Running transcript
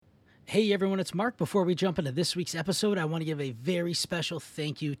Hey everyone, it's Mark. Before we jump into this week's episode, I want to give a very special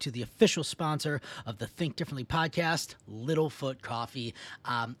thank you to the official sponsor of the Think Differently podcast, Littlefoot Coffee.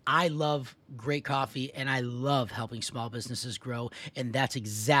 I love great coffee and I love helping small businesses grow. And that's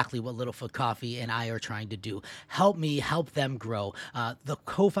exactly what Littlefoot Coffee and I are trying to do. Help me help them grow. The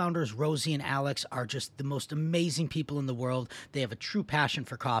co-founders, Rosie and Alex, are just the most amazing people in the world. They have a true passion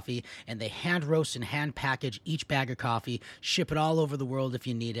for coffee and they hand roast and hand package each bag of coffee, ship it all over the world if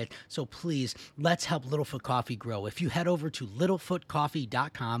you need it. So please, let's help Littlefoot Coffee grow. If you head over to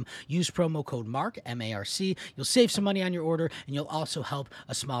littlefootcoffee.com, use promo code MARK, M-A-R-C, you'll save some money on your order and you'll also help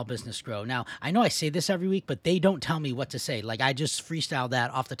a small business grow. Now, I know I say this every week, but they don't tell me what to say. Like I just freestyle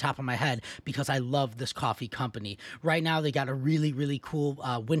that off the top of my head because I love this coffee company. Right now, they got a really, really cool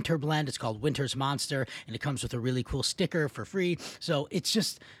winter blend. It's called Winter's Monster and it comes with a really cool sticker for free. So it's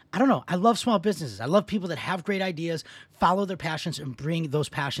just, I don't know. I love small businesses. I love people that have great ideas, follow their passions, and bring those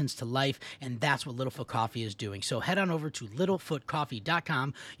passions to life. And that's what Littlefoot Coffee is doing. So head on over to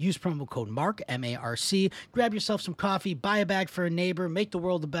littlefootcoffee.com, use promo code MARK, M-A-R-C, grab yourself some coffee, buy a bag for a neighbor, make the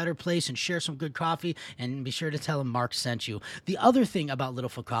world a better place, and share some good coffee. And be sure to tell them Mark sent you. The other thing about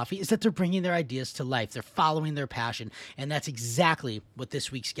Littlefoot Coffee is that they're bringing their ideas to life. They're following their passion. And that's exactly what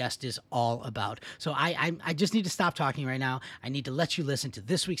this week's guest is all about. So I just need to stop talking right now. I need to let you listen to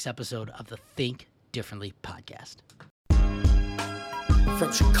this week's episode of the Think Differently podcast.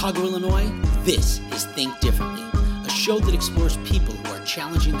 From Chicago, Illinois, this is Think Differently, a show that explores people who are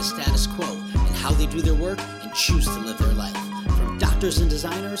challenging the status quo and how they do their work and choose to live their life. From doctors and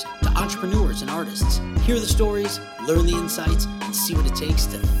designers to entrepreneurs and artists, hear the stories, learn the insights, and see what it takes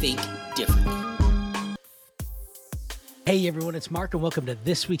to think differently. Hey everyone, it's Mark and welcome to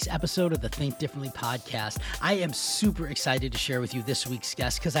this week's episode of the Think Differently podcast. I am super excited to share with you this week's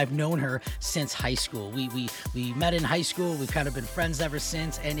guest because I've known her since high school. We met in high school, we've kind of been friends ever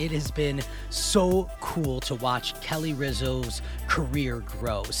since, and it has been so cool to watch Kelly Rizzo's career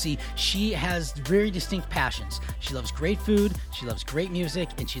grow. See, she has very distinct passions. She loves great food, she loves great music,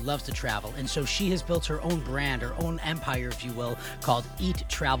 and she loves to travel. And so she has built her own brand, her own empire, if you will, called Eat,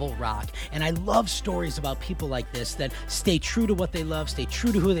 Travel, Rock. And I love stories about people like this that stay true to what they love, stay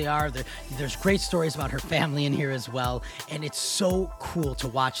true to who they are. There's great stories about her family in here as well. And it's so cool to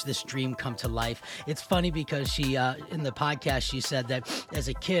watch this dream come to life. It's funny because she, in the podcast, she said that as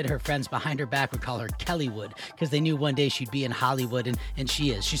a kid, her friends behind her back would call her Kellywood because they knew one day she'd be in Hollywood, and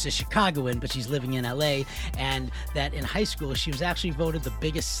she is. She's a Chicagoan, but she's living in LA. And that in high school, she was actually voted the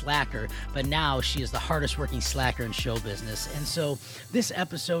biggest slacker, but now she is the hardest working slacker in show business. And so this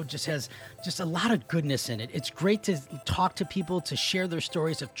episode just has just a lot of goodness in it. It's great to talk to people, to share their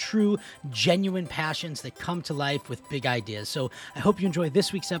stories of true, genuine passions that come to life with big ideas. So I hope you enjoy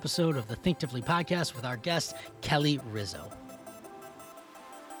this week's episode of the Think Differently podcast with our guest, Kelly Rizzo.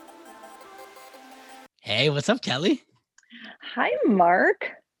 Hey, what's up, Kelly? Hi,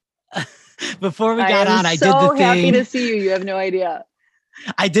 Mark. Before we got on, I did the thing. I'm so happy to see you. You have no idea.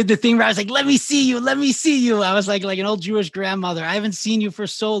 I did the thing where I was like, let me see you. Let me see you. I was like an old Jewish grandmother. I haven't seen you for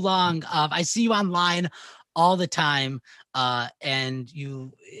so long. I see you online all the time. And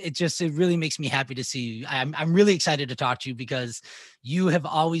it really makes me happy to see you. I'm really excited to talk to you because you have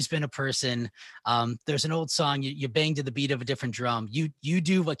always been a person. There's an old song, you bang to the beat of a different drum. You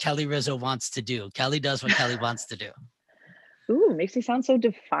do what Kelly Rizzo wants to do. Kelly does what Kelly wants to do. Ooh, makes me sound so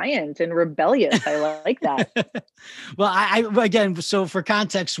defiant and rebellious. I like that. Well, I again, so for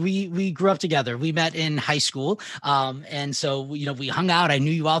context, we grew up together. We met in high school. And so, we hung out. I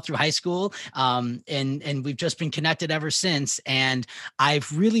knew you all through high school. And we've just been connected ever since. And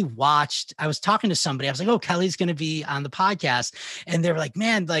I've really watched, I was talking to somebody, I was like, oh, Kelly's going to be on the podcast. And they were like,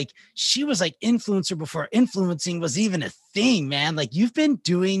 man, like she was like influencer before influencing was even a thing, man. Like you've been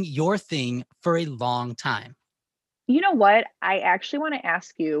doing your thing for a long time. You know what? I actually want to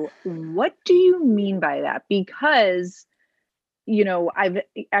ask you, what do you mean by that? Because, you're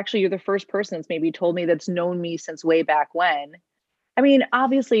the first person that's maybe told me that's known me since way back when. I mean,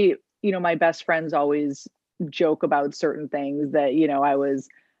 obviously, my best friends always joke about certain things that,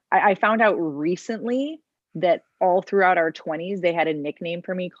 I found out recently that all throughout our 20s, they had a nickname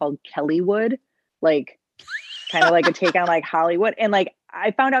for me called Kellywood, like kind of like a take on like Hollywood. And like,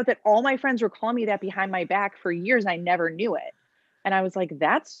 I found out that all my friends were calling me that behind my back for years. I never knew it. And I was like,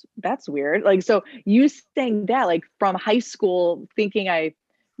 that's weird. Like, so you saying that like from high school, thinking I,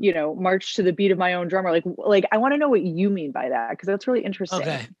 marched to the beat of my own drummer, like, I want to know what you mean by that. Cause that's really interesting.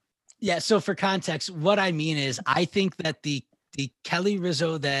 Okay. Yeah. So for context, what I mean is I think that the Kelly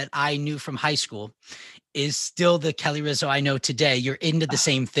Rizzo that I knew from high school is still the Kelly Rizzo I know today. You're into the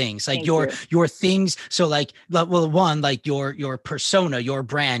same things, like Thank you. your things. So like, well, one, like your persona, your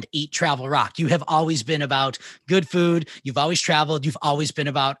brand, Eat, Travel, Rock. You have always been about good food. You've always traveled. You've always been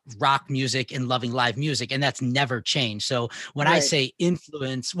about rock music and loving live music, and that's never changed. So when I Right. say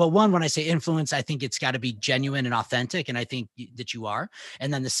influence, well, one, when I say influence, I think it's got to be genuine and authentic, and I think that you are.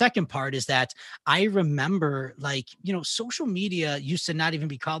 And then the second part is that I remember, like, social media used to not even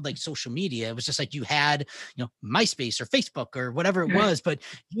be called like social media. It was just like you had, MySpace or Facebook or whatever it Right. was. But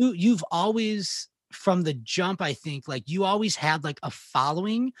you've always, from the jump, I think, like, you always had like a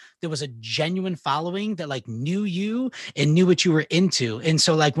following. There was a genuine following that like knew you and knew what you were into. And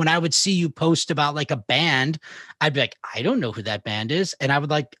so like when I would see you post about like a band, I'd be like, I don't know who that band is. And I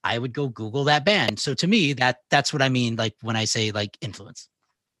would go Google that band. So to me, that's what I mean, like when I say like influence.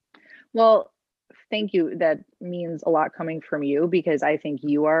 Well, thank you. That means a lot coming from you because I think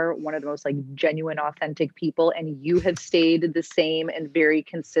you are one of the most like genuine, authentic people, and you have stayed the same and very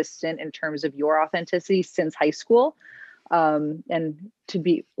consistent in terms of your authenticity since high school. And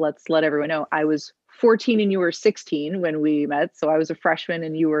let's let everyone know, I was 14 and you were 16 when we met. So I was a freshman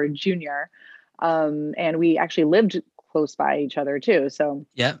and you were a junior. And we actually lived close by each other too. So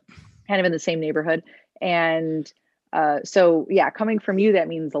Yeah. kind of in the same neighborhood. And so, yeah, coming from you, that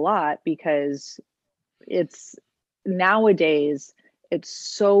means a lot because it's nowadays, it's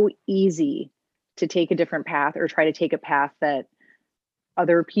so easy to take a different path or try to take a path that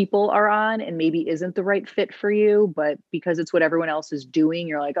other people are on and maybe isn't the right fit for you, but because it's what everyone else is doing,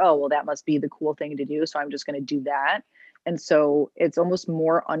 you're like, oh, well, that must be the cool thing to do, so I'm just going to do that. And so it's almost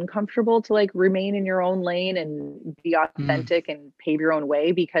more uncomfortable to like remain in your own lane and be Mm. authentic and pave your own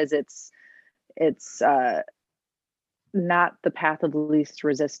way because it's not the path of least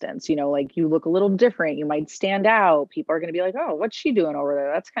resistance. Like you look a little different, you might stand out, people are going to be like, oh, what's she doing over there?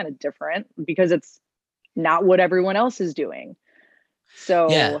 That's kind of different because it's not what everyone else is doing. Yeah. So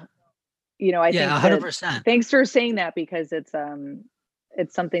I Yeah. think A hundred that, percent. thanks for saying that because it's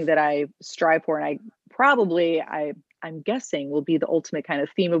something that I strive for, and I'm guessing will be the ultimate kind of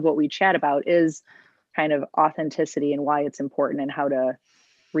theme of what we chat about is kind of authenticity and why it's important and how to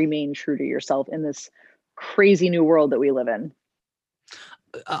remain true to yourself in this crazy new world that we live in.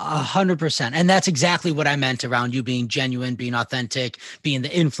 100%. And that's exactly what I meant around you being genuine, being authentic, being the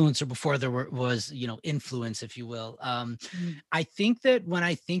influencer before there was, influence, if you will. Mm. I think that when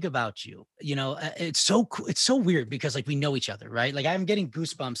I think about you, it's so cool. It's so weird because like we know each other, right? Like I'm getting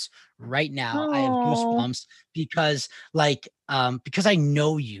goosebumps right now. I have Oh, goosebumps because because I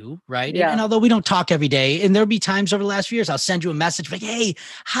know you, right? And yeah. although we don't talk every day, and there'll be times over the last few years, I'll send you a message like, hey,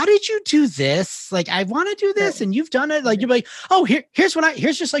 how did you do this? Like, I want to do Right. this and you've done it. Like, you're like, oh, here's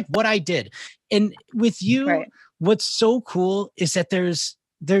just like what I did. And with you, Right. what's so cool is that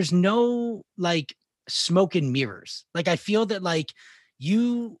there's no like smoke and mirrors. Like I feel that like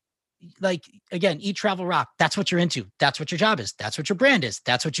you, like, again, Eat, Travel, Rock, that's what you're into, that's what your job is, that's what your brand is,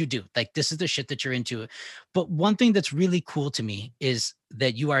 that's what you do, like this is the shit that you're into. But one thing that's really cool to me is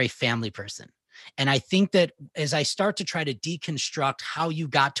that you are a family person. And I think that as I start to try to deconstruct how you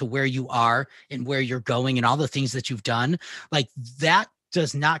got to where you are and where you're going and all the things that you've done, like that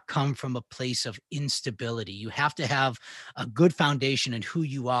does not come from a place of instability. You have to have a good foundation in who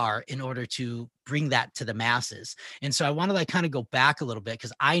you are in order to bring that to the masses. And so I want to like kind of go back a little bit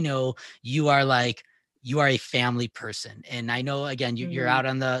because I know you are like, you are a family person. And I know, again, you're Hmm. out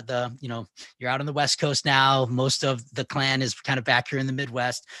on you're out on the West Coast now. Most of the clan is kind of back here in the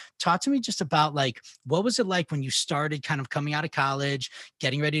Midwest. Talk to me just about like, what was it like when you started kind of coming out of college,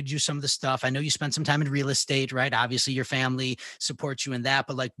 getting ready to do some of the stuff? I know you spent some time in real estate, right? Obviously your family supports you in that,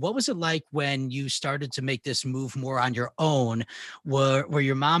 but like, what was it like when you started to make this move more on your own? Were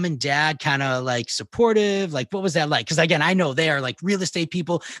your mom and dad kind of like supportive? Like, what was that like? Because again, I know they are like real estate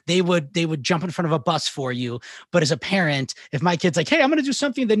people. They would jump in front of a bus for you. But as a parent, if my kid's like, hey, I'm going to do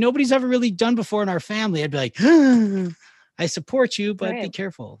something that nobody's ever really done before in our family, I'd be like, I support you, but be Right.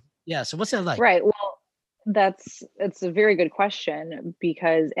 careful. Yeah. So what's that like? Right. Well, it's a very good question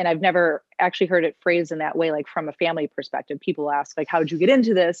because, and I've never actually heard it phrased in that way, like from a family perspective. People ask, like, how did you get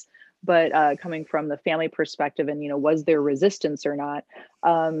into this? But coming from the family perspective, and was there resistance or not?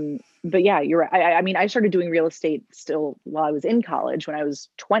 But yeah, you're right. I mean, I started doing real estate still while I was in college when I was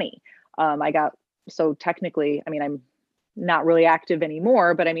 20. I got so technically, I mean, I'm not really active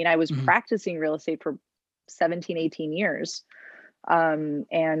anymore, but I mean, I was Mhm. practicing real estate for 17, 18 years, and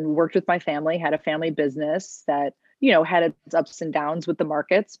worked with my family, had a family business that, had its ups and downs with the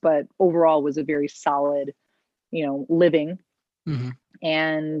markets, but overall was a very solid, living. Mhm.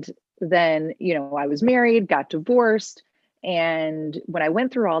 And then, I was married, got divorced, And when I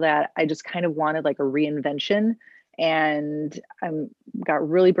went through all that, I just kind of wanted like a reinvention. And got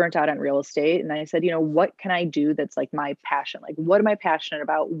really burnt out on real estate. And I said, what can I do that's like my passion? Like, what am I passionate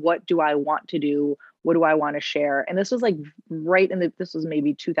about? What do I want to do? What do I want to share? And this was like this was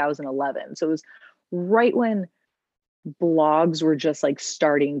maybe 2011. So it was right when blogs were just like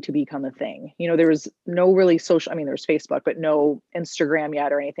starting to become a thing. There was no really social, I mean, there was Facebook, but no Instagram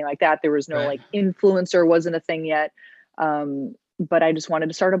yet or anything like that. There was no Right. like influencer wasn't a thing yet. But I just wanted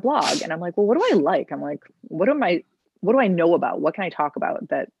to start a blog, and I'm like, well, what do I like? I'm like, what do I know about? What can I talk about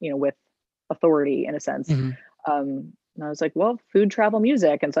that, with authority in a sense? Mm-hmm. And I was like, well, food, travel,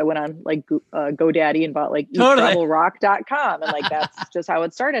 music. And so I went on like GoDaddy and bought like Totally. eattravelrock.com. And like, that's just how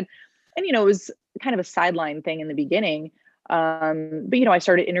it started. And, it was kind of a sideline thing in the beginning. But, I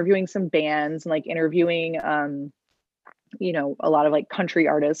started interviewing some bands and like interviewing, a lot of like country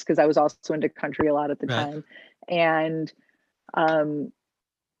artists, because I was also into country a lot at the Right. time. And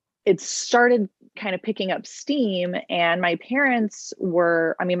it started kind of picking up steam, and my parents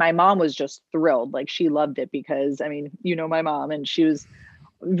were, my mom was just thrilled. Like, she loved it because, my mom, and she was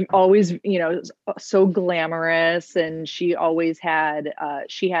always, so glamorous, and she always had,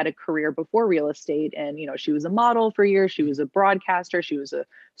 she had a career before real estate, and, she was a model for years. She was a broadcaster. She was a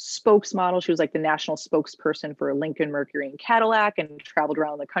spokesmodel. She was like the national spokesperson for Lincoln, Mercury, and Cadillac, and traveled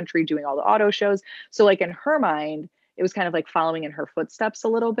around the country doing all the auto shows. So like in her mind, it was kind of like following in her footsteps a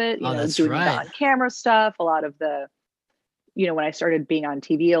little bit, Oh, that's doing the right. on-camera stuff, a lot of the, when I started being on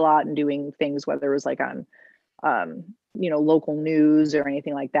TV a lot and doing things, whether it was like on, local news or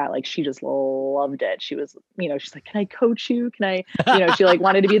anything like that, like she just loved it. She was, she's like, can I coach you? Can I, she like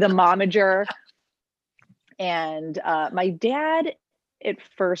wanted to be the momager. And my dad at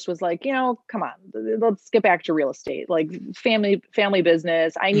first was like, come on, let's get back to real estate, like family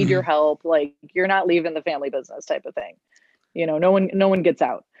business. I need your help. Like, you're not leaving the family business type of thing. No one gets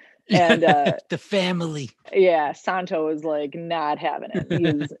out. And the family. yeah, Santo was like not having it.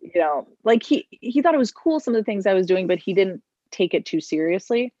 He was, like he thought it was cool, some of the things I was doing, but he didn't take it too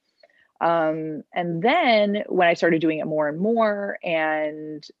seriously. And then when I started doing it more and more,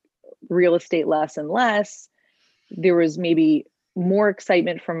 and real estate less and less, there was maybe more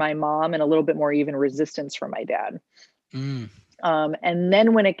excitement from my mom and a little bit more even resistance from my dad. And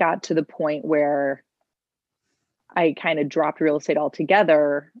then when it got to the point where I kind of dropped real estate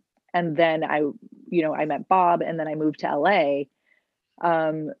altogether, and then I met Bob, and then I moved to LA.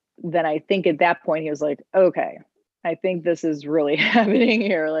 Then I think at that point he was like, okay, I think this is really happening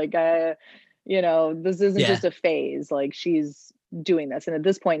here. Like, this isn't just a phase. Like, she's doing this. And at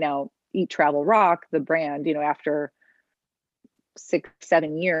this point now, Eat Travel Rock, the brand, after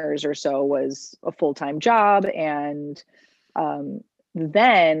 6-7 years or so, was a full-time job. And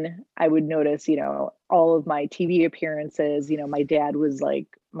then I would notice, all of my TV appearances, my dad was like,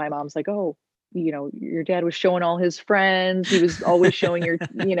 my mom's like, oh, your dad was showing all his friends. He was always showing your,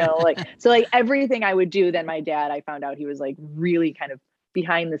 like, so like everything I would do, then my dad, I found out he was like really kind of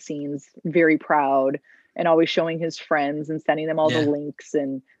behind the scenes, very proud, and always showing his friends and sending them all the links.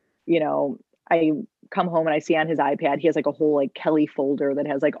 And, I come home and I see on his iPad, he has like a whole like Kelly folder that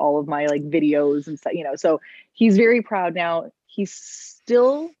has like all of my like videos and stuff, so he's very proud now. He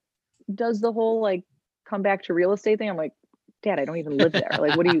still does the whole like come back to real estate thing. I'm like, Dad, I don't even live there.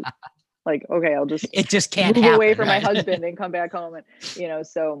 Like, what do you like? Okay, I'll just, it just can't move happen, away from right? my husband and come back home. And,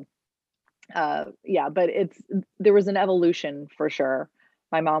 so yeah, but there was an evolution for sure.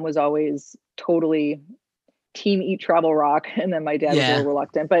 My mom was always totally team Eat Travel Rock. And then my dad was a little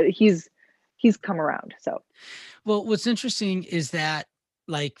reluctant, but he's come around. So, well, what's interesting is that,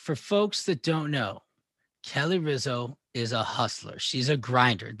 like, for folks that don't know, Kelly Rizzo is a hustler. She's a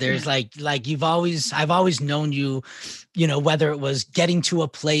grinder. There's like I've always known you, whether it was getting to a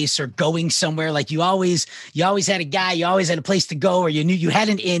place or going somewhere, like you always had a guy, you always had a place to go, or you knew you had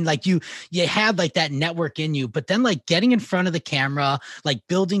an in, like you had like that network in you. But then like getting in front of the camera, like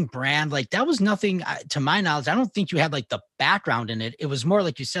building brand, like that was nothing to my knowledge. I don't think you had like the background in it. It was more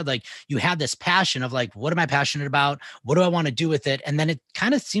like you said, like you had this passion of like, what am I passionate about? What do I want to do with it? And then it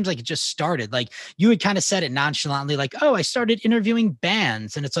kind of seems like it just started. Like you had kind of said it nonchalantly, like, oh, I started interviewing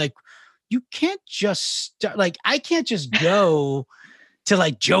bands. And it's like, you can't just start, like, I can't just go to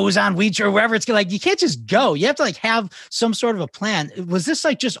like Joe's on Weech or wherever it's like, you can't just go. You have to like have some sort of a plan. Was this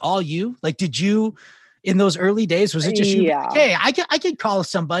like just all you? Like, did you, in those early days, was it just you? yeah. Like, hey, I could call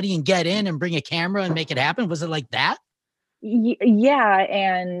somebody and get in and bring a camera and make it happen. Was it like that? Yeah.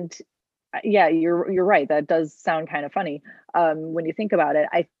 And yeah, you're right. That does sound kind of funny. When you think about it,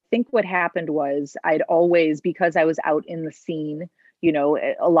 I think what happened was I'd always, because I was out in the scene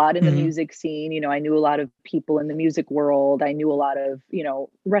a lot in the Hmm. music scene. I knew a lot of people in the music world. I knew a lot of,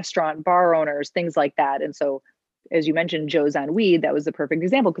 restaurant bar owners, things like that. And so, as you mentioned, Joe's on Weed, that was the perfect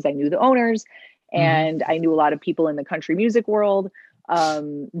example because I knew the owners Hmm. and I knew a lot of people in the country music world,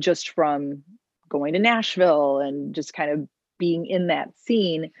 just from going to Nashville and just kind of being in that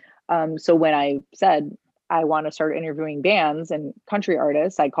scene. So when I said I want to start interviewing bands and country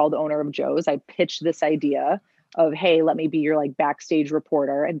artists, I called the owner of Joe's. I pitched this idea of, hey, let me be your like backstage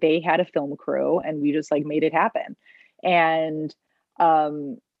reporter. And they had a film crew and we just like made it happen. And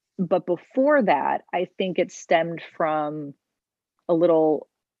um, but before that, I think it stemmed from a little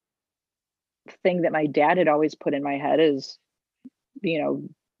thing that my dad had always put in my head is, you know,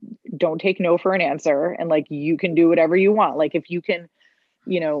 don't take no for an answer. And like you can do whatever you want. Like if you can,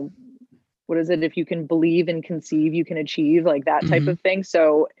 you know, what is it? If you can believe and conceive, you can achieve, like that type Hmm. of thing.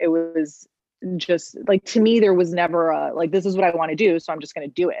 So it was just like, to me, there was never a like, this is what I want to do, so I'm just going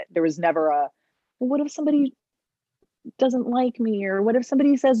to do it. There was never a, well, what if somebody doesn't like me, or what if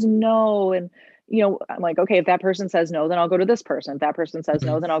somebody says no? And I'm like, okay, if that person says no, then I'll go to this person. If that person says Hmm.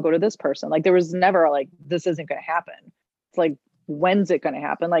 no, then I'll go to this person. Like there was never like, this isn't going to happen. It's like, when's it going to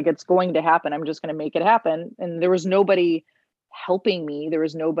happen? Like it's going to happen. I'm just going to make it happen. And there was nobody helping me. There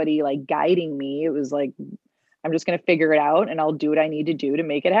was nobody like guiding me. It was like, I'm just going to figure it out and I'll do what I need to do to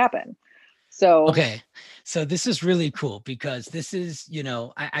make it happen. So Okay. So this is really cool because this is,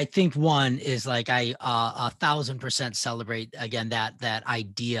 I think one is like I 1,000% celebrate again that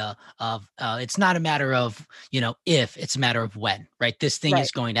idea of it's not a matter of, if, it's a matter of when, right? This thing is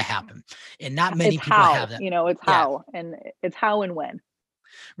right, going to happen. And not it's many people how, have that. it's Yeah. how, and it's how and when.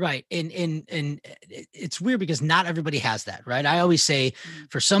 Right. And it's weird because not everybody has that, right? I always say Mhm.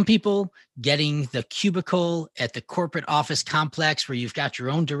 for some people, getting the cubicle at the corporate office complex where you've got your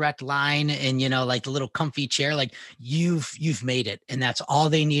own direct line and like the little comfy chair, like you've made it. And that's all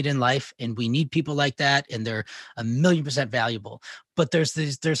they need in life. And we need people like that. And they're 1,000,000% valuable. But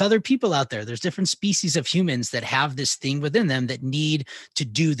there's other people out there. There's different species of humans that have this thing within them that need to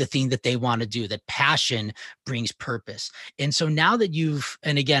do the thing that they want to do, that passion brings purpose. And so now that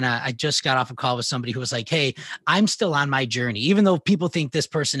and again, I just got off a call with somebody who was like, hey, I'm still on my journey. Even though people think this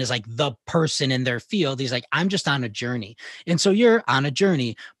person is like the person in their field, he's like, I'm just on a journey. And so you're on a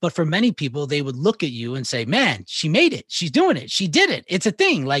journey. But for many people, they would look at you and say, man, she made it. She's doing it. She did it. It's a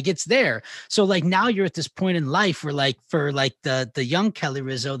thing. Like it's there. So like now you're at this point in life where like for like the young Kelly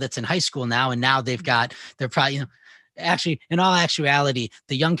Rizzo that's in high school now, and now they're probably, actually, in all actuality,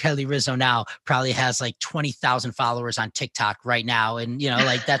 the young Kelly Rizzo now probably has like 20,000 followers on TikTok right now. And,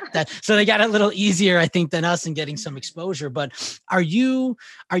 like so they got a little easier, I think, than us in getting some exposure. But are you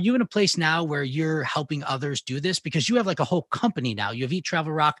in a place now where you're helping others do this? Because you have like a whole company now. You have Eat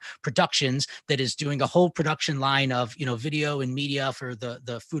Travel Rock Productions that is doing a whole production line of, video and media for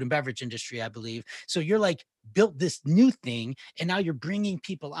the food and beverage industry, I believe. So you're like built this new thing and now you're bringing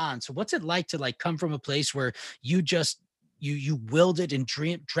people on. So what's it like to like come from a place where you just you willed it and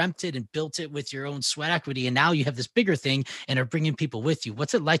dreamt it and built it with your own sweat equity, and now you have this bigger thing and are bringing people with you?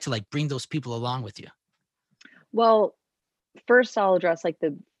 What's it like to like bring those people along with you? Well, first I'll address like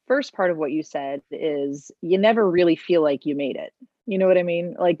the first part of what you said is you never really feel like you made it. You know what I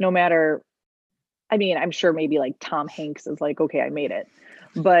mean? Like no matter, I mean, I'm sure maybe like Tom Hanks is like, okay, I made it.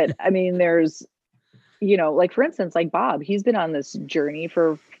 But I mean, there's, like for instance, like Bob, he's been on this journey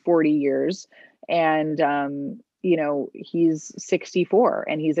for 40 years and, he's 64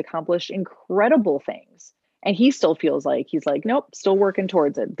 and he's accomplished incredible things. And he still feels like he's like, nope, still working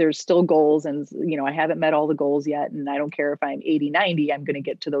towards it. There's still goals. And, I haven't met all the goals yet. And I don't care if I'm 80, 90, I'm going to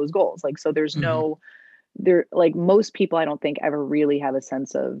get to those goals. Like, so there's Hmm. no, there, like most people, I don't think ever really have a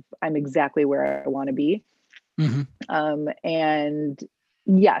sense of I'm exactly where I want to be. Hmm. And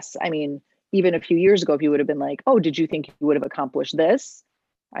yes, I mean, even a few years ago, if you would have been like, oh, did you think you would have accomplished this?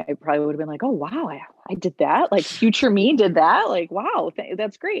 I probably would have been like, oh, wow, I did that. Like future me did that. Like, wow,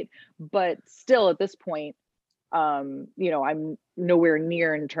 that's great. But still at this point, I'm nowhere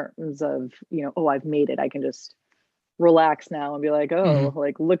near in terms of, oh, I've made it. I can just relax now and be like, oh, Hmm.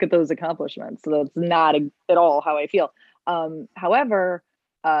 like, look at those accomplishments. So that's not at all how I feel. However,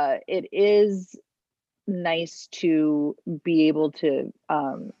 it is nice to be able to,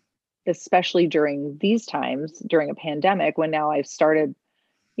 especially during these times, during a pandemic, when now I've started,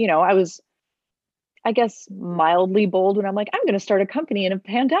 I was, I guess, mildly bold when I'm like, I'm going to start a company in a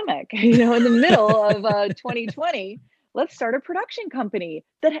pandemic, in the middle of 2020. Let's start a production company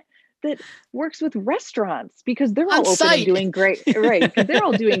that works with restaurants because they're On all open and site. doing great, right? Because they're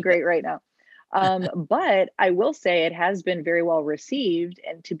all doing great right now. But I will say it has been very well received,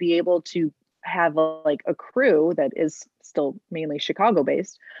 and to be able to have like a crew that is still mainly Chicago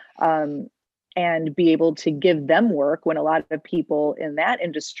based, and be able to give them work when a lot of people in that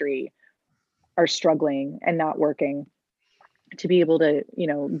industry are struggling and not working, to be able to,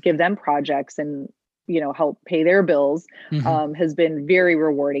 give them projects and, help pay their bills, Hmm. has been very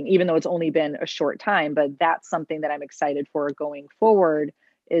rewarding, even though it's only been a short time. But that's something that I'm excited for going forward,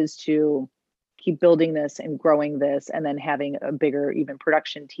 is to keep building this and growing this, and then having a bigger even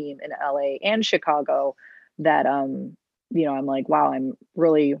production team in LA and Chicago that, I'm like, wow, I'm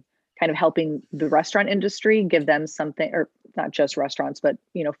really kind of helping the restaurant industry, give them something, or not just restaurants, but,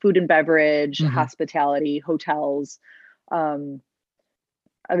 food and beverage, Hmm. hospitality, hotels. Um,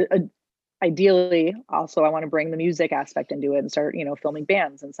 Ideally, also, I want to bring the music aspect into it and start, filming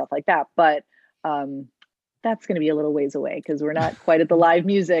bands and stuff like that. But um, that's going to be a little ways away, because we're not quite at the live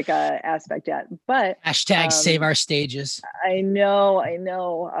music aspect yet. But Hashtag save um, our stages. I know.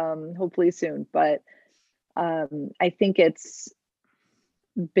 Hopefully soon. But I think it's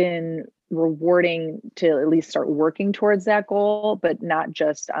been rewarding to at least start working towards that goal, but not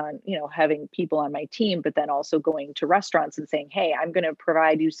just on, having people on my team, but then also going to restaurants and saying, hey, I'm going to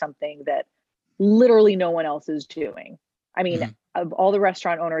provide you something that literally no one else is doing. I mean, Hmm. of all the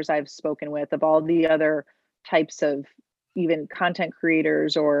restaurant owners I've spoken with, of all the other types of even content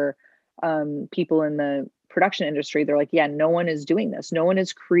creators, or people in the production industry, they're like, yeah, no one is doing this. No one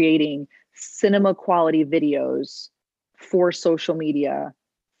is creating cinema quality videos for social media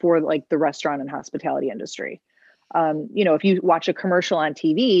for like the restaurant and hospitality industry. If you watch a commercial on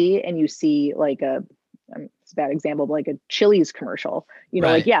TV and you see like it's a bad example, but like a Chili's commercial, like,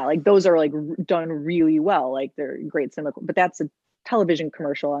 Right. yeah, like those are like done really well. Like they're great cinema, but that's a television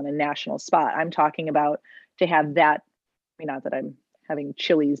commercial on a national spot. I'm talking about to have that, I mean, not that I'm having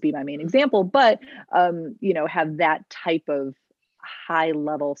Chili's be my main example, but, have that type of high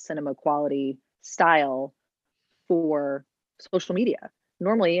level cinema quality style for social media.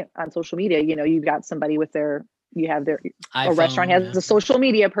 Normally on social media, you've got somebody with you have their, a restaurant iPhone. has a social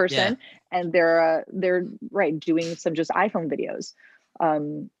media Yeah. person, and they're right doing some just iPhone videos.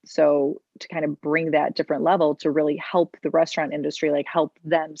 So to kind of bring that different level to really help the restaurant industry, like help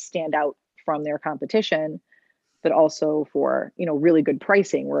them stand out from their competition, but also for, really good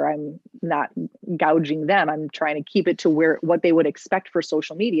pricing, where I'm not gouging them. I'm trying to keep it to where what they would expect for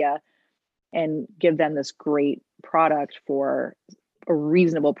social media, and give them this great product for a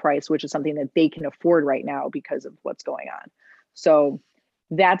reasonable price, which is something that they can afford right now because of what's going on. So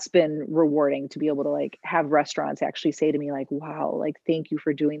that's been rewarding, to be able to like have restaurants actually say to me like, wow, like thank you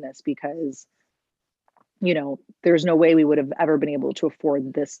for doing this, because there's no way we would have ever been able to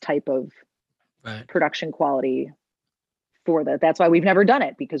afford this type of Right. production quality for that. That's why we've never done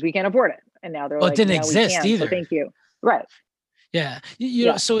it, because we can't afford it. And now they're Well, it like, didn't no, we exist can. So either. thank you. Right. Yeah.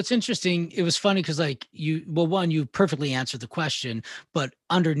 Yeah. So it's interesting. It was funny because, like, well, one, you perfectly answered the question, but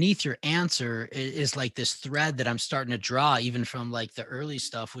underneath your answer is like this thread that I'm starting to draw, even from like the early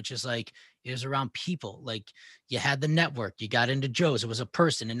stuff, which is like, it was around people. Like, you had the network, you got into Joe's, it was a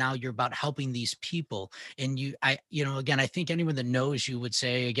person, and now you're about helping these people. And again, I think anyone that knows you would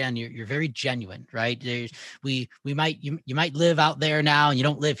say, again, you're very genuine, right? You might live out there now and you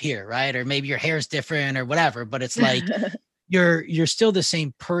don't live here, right? Or maybe your hair's different or whatever, but it's like, you're still the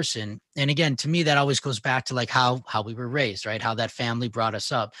same person. And again, to me, that always goes back to like how we were raised, right? How that family brought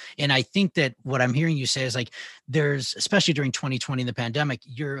us up. And I think that what I'm hearing you say is like, there's, especially during 2020, the pandemic,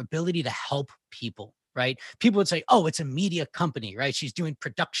 your ability to help people, right? People would say, oh, it's a media company, right? She's doing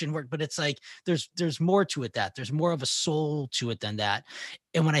production work, but it's like there's more to it, that there's more of a soul to it than that.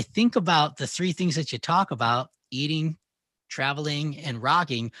 And when I think about the three things that you talk about, eating, traveling, and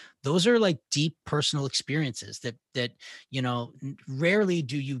rocking, those are like deep personal experiences that rarely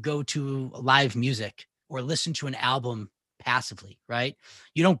do you go to live music or listen to an album passively, right?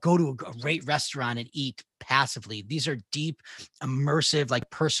 You don't go to a great restaurant and eat passively. These are deep, immersive, like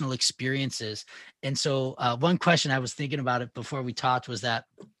personal experiences. And so one question I was thinking about it before we talked was that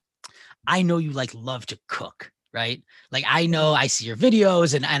I know you like love to cook, right? Like, I know, Mhm. I see your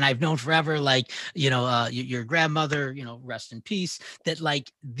videos, and I've known forever, like, your grandmother, rest in peace, that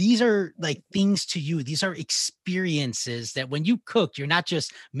like, these are like things to you. These are experiences that when you cook, you're not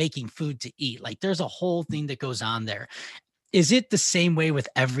just making food to eat. Like, there's a whole thing that goes on there. Is it the same way with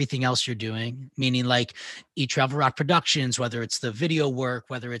everything else you're doing? Meaning like Eat Travel Rock Productions, whether it's the video work,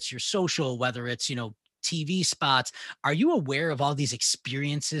 whether it's your social, whether it's, TV spots. Are you aware of all these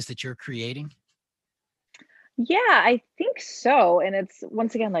experiences that you're creating? Yeah, I think so. And it's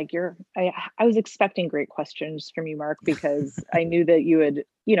once again like I was expecting great questions from you, Mark, because I knew that you had,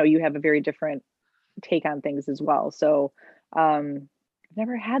 you have a very different take on things as well. So, um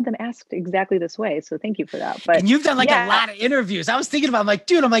never had them asked exactly this way. So thank you for that. But And you've done like a yeah. lot of interviews. I was thinking about, I'm like,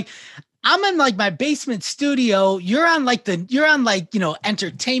 dude, I'm in like my basement studio. You're on like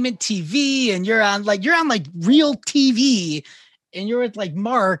entertainment TV, and you're on like real TV, and you're with like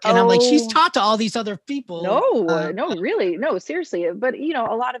Mark. And I'm like, she's Oh, talked to all these other people. no, really. No, seriously. But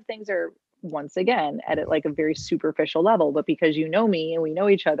a lot of things are, once again, at like a very superficial level, but because you know me and we know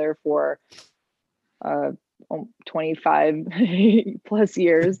each other for uh 25 plus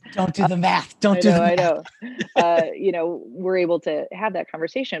years. Don't do the math. Don't I do know, the I math. know. We're able to have that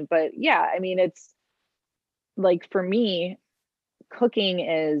conversation. But yeah, I mean, it's like, for me, cooking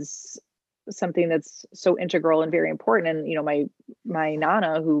is something that's so integral and very important. And my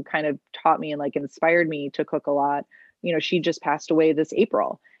nana, who kind of taught me and like inspired me to cook a lot, she just passed away this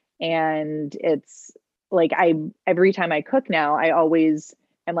April. And it's like, every time I cook now, I always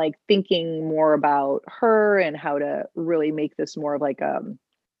am like thinking more about her and how to really make this more of like kind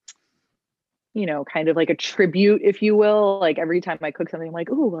of like a tribute, if you will. Like, every time I cook something, I'm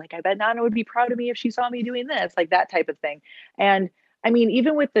like, ooh, like, I bet Nana would be proud of me if she saw me doing this, like that type of thing. And I mean,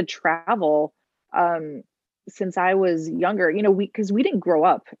 even with the travel, since I was younger, because we didn't grow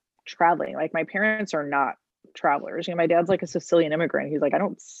up traveling. Like, my parents are not travelers. My dad's like a Sicilian immigrant. He's like, I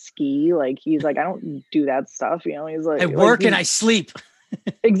don't ski. Like, he's like, I don't do that stuff. He's like, I work and I sleep.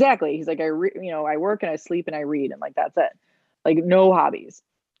 Exactly. He's like, I work and I sleep and I read, and like, that's it. Like, no hobbies.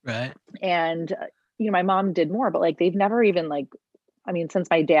 Right. And my mom did more, but like, they've never even like, I mean, since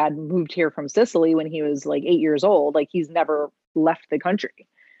my dad moved here from Sicily when he was like 8 years old, like, he's never left the country.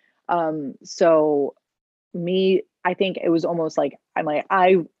 So me, I think it was almost like, I'm like,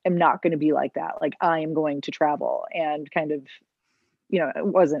 I am not going to be like that. Like, I am going to travel, and kind of, it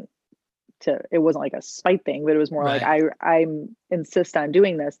wasn't like a spite thing, but it was more Right. like, I'm insist on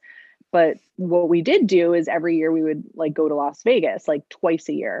doing this. But what we did do is every year we would like go to Las Vegas like twice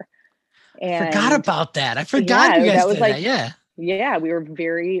a year. And Forgot about that. I forgot you guys that was did like, that. Yeah. yeah, we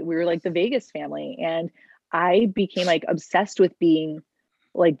were like the Vegas family. And I became like obsessed with being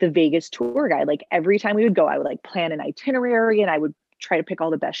like the Vegas tour guide. Like, every time we would go, I would like plan an itinerary, and I would try to pick all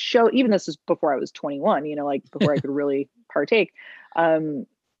the best show. Even this is before I was 21, like before I could really partake.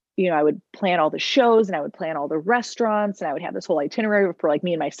 I would plan all the shows, and I would plan all the restaurants, and I would have this whole itinerary for like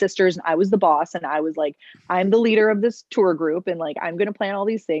me and my sisters. And I was the boss, and I was like, I'm the leader of this tour group, and like, I'm going to plan all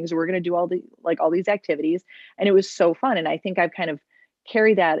these things. We're going to do all these activities. And it was so fun. And I think I've kind of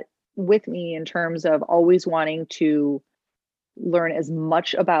carried that with me in terms of always wanting to learn as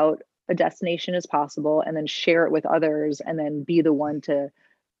much about a destination as possible, and then share it with others, and then be the one to,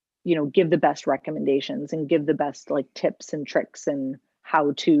 give the best recommendations and give the best like tips and tricks and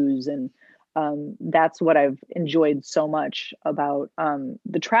how to's. And that's what I've enjoyed so much about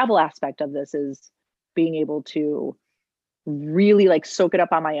the travel aspect of this, is being able to really like soak it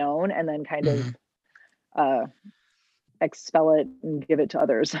up on my own, and then kind of expel it and give it to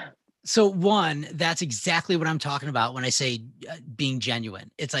others. So one, that's exactly what I'm talking about when I say being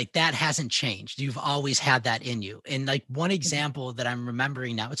genuine. It's like, that hasn't changed. You've always had that in you. And like, one example that I'm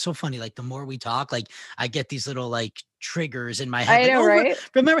remembering now, it's so funny. Like, the more we talk, like, I get these little like triggers in my head. I Like, know, right?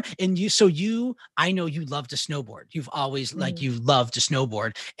 Remember, and I know you love to snowboard. You've always like, you love to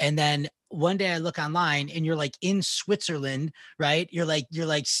snowboard. And then one day I look online and you're like in Switzerland, right? You're like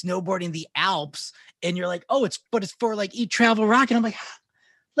snowboarding the Alps, and you're like, oh, it's for like Eat Travel Rock. And I'm like,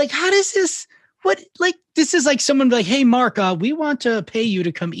 how does this, this is like someone like, hey, Mark, we want to pay you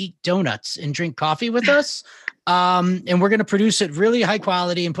to come eat donuts and drink coffee with us. And we're going to produce it really high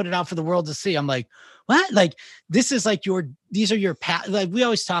quality and put it out for the world to see. I'm like, what? Like, this is like these are your, like we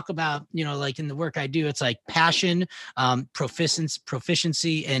always talk about, like in the work I do, it's like passion,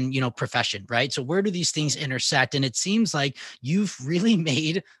 proficiency, and, profession, right? So where do these things intersect? And it seems like you've really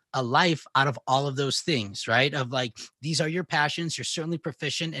made a life out of all of those things, right? Of like, these are your passions, you're certainly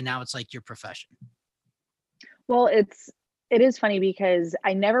proficient, and now it's like your profession. Well, it is funny because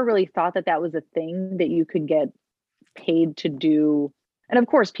I never really thought that was a thing that you could get paid to do. And of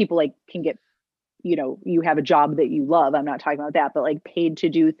course, people like can get, you have a job that you love. I'm not talking about that, but like paid to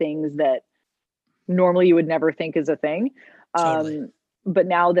do things that normally you would never think is a thing. Totally. But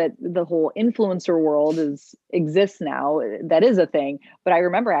now that the whole influencer world exists now, that is a thing. But I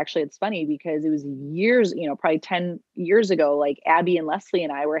remember, actually, it's funny because it was years, probably 10 years ago, like Abby and Leslie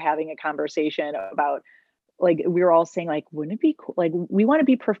and I were having a conversation about, like, we were all saying like, wouldn't it be cool? Like, we want to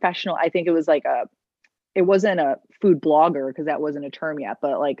be professional. I think it was like it wasn't a food blogger, because that wasn't a term yet,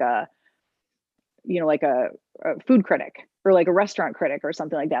 but like like a food critic, or like a restaurant critic or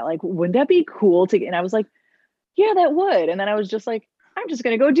something like that. Like, wouldn't that be cool to, and I was like, yeah, that would. And then I was just like, I'm just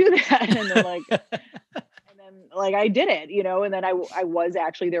going to go do that. And then like I did it, and then I was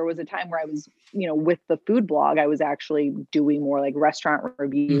actually, there was a time where I was, with the food blog, I was actually doing more like restaurant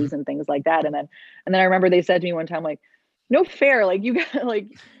reviews Mhm. and things like that. And then I remember they said to me one time, like, no fair, like you got like,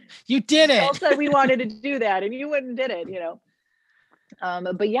 You did all it. said we wanted to do that and you went and did it.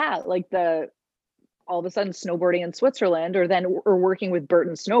 But yeah, like all of a sudden snowboarding in Switzerland or working with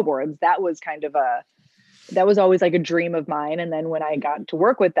Burton Snowboards, that was always like a dream of mine. And then when I got to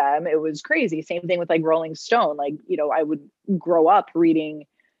work with them, it was crazy. Same thing with like Rolling Stone. Like, I would grow up reading,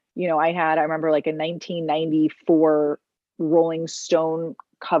 I remember like a 1994 Rolling Stone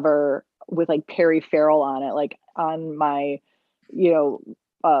cover with like Perry Farrell on it, like on my, you know,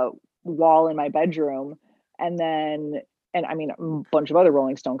 wall in my bedroom. And then, and I mean, a bunch of other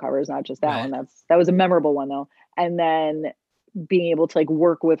Rolling Stone covers, not just that Right. one. That was a memorable one though. And then being able to like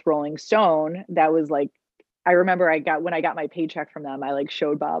work with Rolling Stone, that was like, I remember when I got my paycheck from them, I like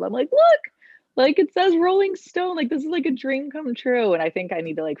showed Bob, I'm like, look, like it says Rolling Stone, like this is like a dream come true. And I think I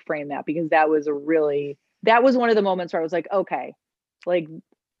need to like frame that because that was one of the moments where I was like, okay, like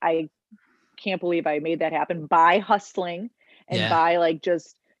I can't believe I made that happen by hustling and Yeah. by like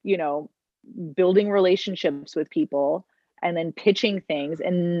just, building relationships with people and then pitching things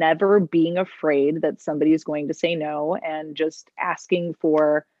and never being afraid that somebody is going to say no and just asking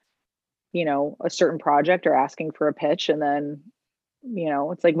for, a certain project or asking for a pitch. And then,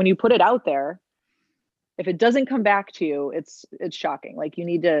 it's like when you put it out there, if it doesn't come back to you, it's shocking. Like you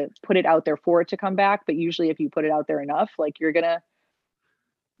need to put it out there for it to come back. But usually if you put it out there enough, like you're gonna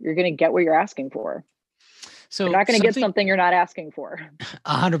get what you're asking for. You're So not gonna get something something you're not asking for.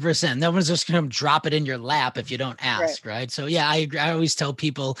 100%. No one's just going to drop it in your lap if you don't Right. ask, right? So yeah, I agree. I always tell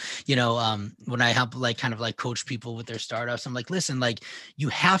people, when I help like kind of like coach people with their startups, I'm like, listen, like you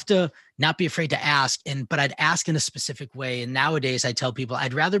have to not be afraid to ask, but I'd ask in a specific way. And nowadays, I tell people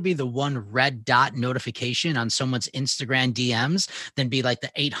I'd rather be the one red dot notification on someone's Instagram DMs than be like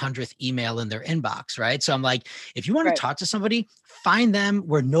the 800th email in their inbox, right? So I'm like, if you want to Right. talk to somebody, find them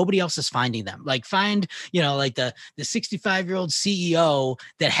where nobody else is finding them. Like find, like the 65-year-old CEO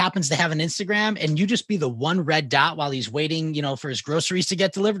that happens to have an Instagram, and you just be the one red dot while he's waiting, for his groceries to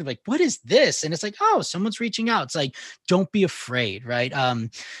get delivered. Like, what is this? And it's like, oh, someone's reaching out. It's like, don't be afraid, right?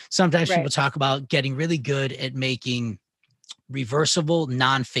 Sometimes people Right. talk about getting really good at making reversible,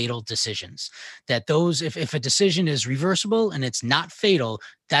 non-fatal decisions. That those, if a decision is reversible and it's not fatal,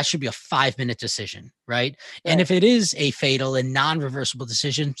 that should be a 5-minute decision, right? And Right. if it is a fatal and non-reversible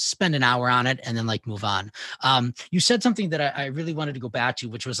decision, spend an hour on it and then like move on. You said something that I really wanted to go back to,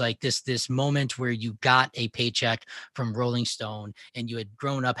 which was like this moment where you got a paycheck from Rolling Stone and you had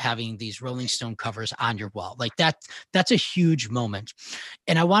grown up having these Rolling Stone covers on your wall. Like that's a huge moment.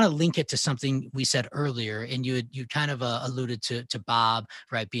 And I want to link it to something we said earlier, and you kind of alluded to Bob,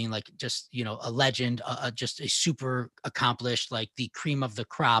 right, being like just a legend, just a super accomplished, like the cream of the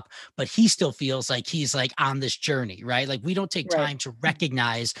crop, but he still feels like he's like on this journey, right? Like we don't take Right. time to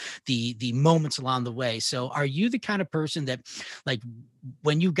recognize the moments along the way. So are you the kind of person that, like,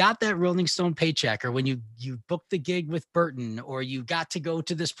 when you got that Rolling Stone paycheck, or when you booked the gig with Burton, or you got to go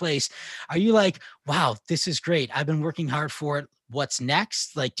to this place, are you like, wow, this is great, I've been working hard for it, what's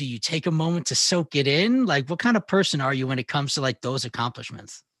next? Like, do you take a moment to soak it in? Like, what kind of person are you when it comes to like those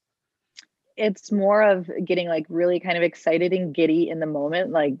accomplishments? It's more of getting like really kind of excited and giddy in the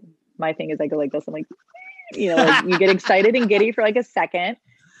moment. Like my thing is I go like this. I'm like, like you get excited and giddy for like a second.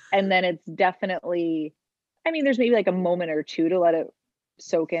 And then it's definitely, I mean, there's maybe like a moment or two to let it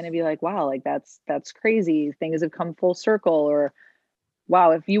soak in and be like, wow, like that's crazy. Things have come full circle. Or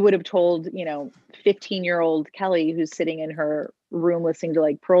wow, if you would have told, 15-year-old Kelly who's sitting in her room listening to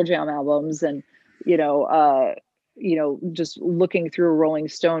like Pearl Jam albums and, you know, uh, just looking through a Rolling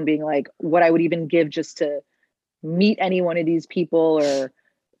Stone, being like, what I would even give just to meet any one of these people, or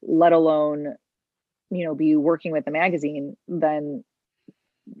let alone, be working with the magazine, then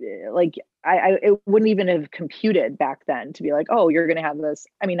like I it wouldn't even have computed back then to be like, oh, you're gonna have this.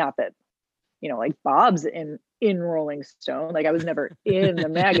 I mean, not that like Bob's in Rolling Stone. Like I was never in the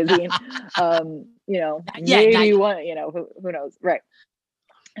magazine. Yeah, Maybe one, who knows? Right.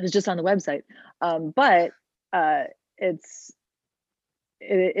 It was just on the website. But it's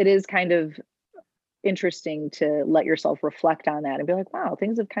it is kind of interesting to let yourself reflect on that and be like, wow,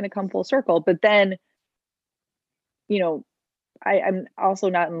 things have kind of come full circle. But then, you know, I'm also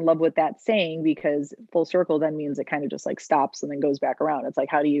not in love with that saying, because full circle then means it kind of just like stops and then goes back around. It's like,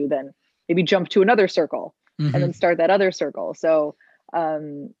 how do you then maybe jump to another circle and mm-hmm. then start that other circle? So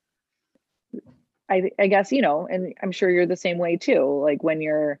um I guess, and I'm sure you're the same way too. Like when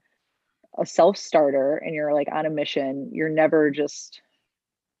you're a self starter and you're like on a mission, you're never just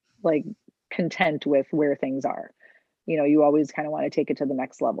like content with where things are. You always kind of want to take it to the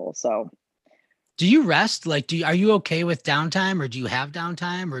next level. So Do you rest? Like, are you okay with downtime, or do you have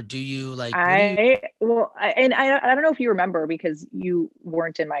downtime, or do you like, what do you? I don't know if you remember because you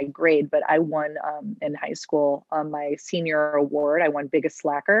weren't in my grade, but I won in high school my senior award. I won biggest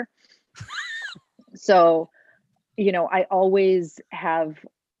slacker. So, I always have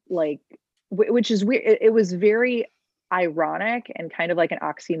like, which is weird. It was very ironic and kind of like an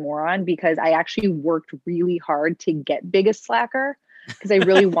oxymoron because I actually worked really hard to get biggest slacker because I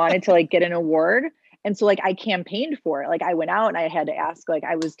really wanted to like get an award. And so like I campaigned for it. Like I went out and I had to ask, like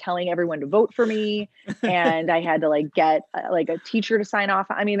I was telling everyone to vote for me and I had to like get like a teacher to sign off.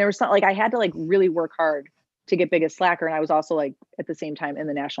 I mean, there was something like I had to like really work hard to get biggest slacker. And I was also like at the same time in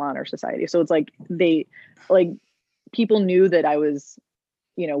the National Honor Society. So it's like like people knew that I was,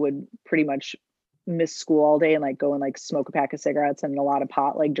 would pretty much miss school all day and like go and like smoke a pack of cigarettes and a lot of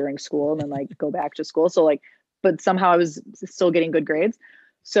pot like during school and then like go back to school. So like, but somehow I was still getting good grades.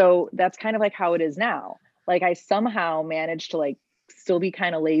 So that's kind of like how it is now. Like I somehow managed to like still be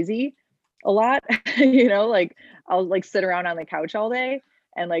kind of lazy a lot, like I'll like sit around on the couch all day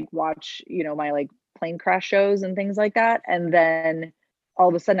and like watch, my like plane crash shows and things like that. And then all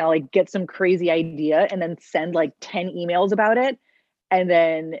of a sudden I'll like get some crazy idea and then send like 10 emails about it and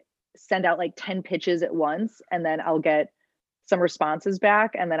then send out like 10 pitches at once. And then I'll get some responses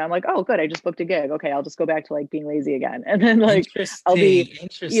back. And then I'm like, oh, good. I just booked a gig. Okay. I'll just go back to like being lazy again. And then like, I'll be,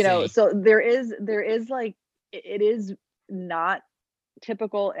 so there is like, it is not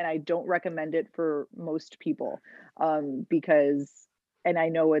typical. And I don't recommend it for most people because, and I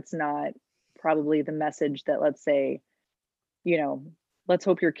know it's not probably the message that, let's say, let's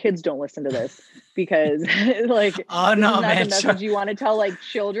hope your kids don't listen to this because like, oh this no, is not man, the message you want to tell like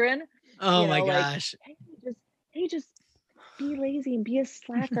children. Oh my like, gosh. hey, just be lazy and be a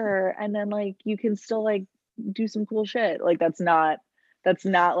slacker. And then like, you can still like do some cool shit. Like, that's not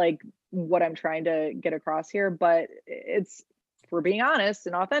like what I'm trying to get across here, but it's, for being honest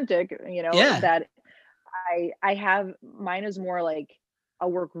and authentic, that I have, mine is more like,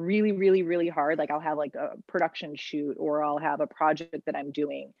 I'll work really, really, really hard. Like I'll have like a production shoot or I'll have a project that I'm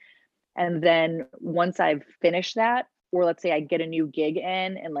doing. And then once I've finished that, or let's say I get a new gig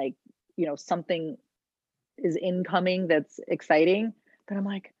in and like, something is incoming that's exciting, then I'm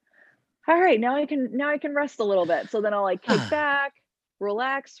like, all right, now I can rest a little bit. So then I'll like kick back,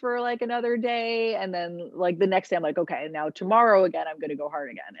 relax for like another day. And then like the next day I'm like, okay, now tomorrow again, I'm going to go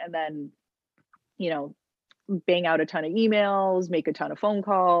hard again. And then, bang out a ton of emails, make a ton of phone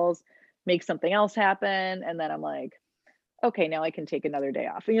calls, make something else happen. And then I'm like, okay, now I can take another day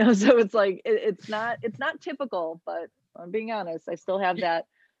off, So it's like, it's not typical, but I'm being honest, I still have that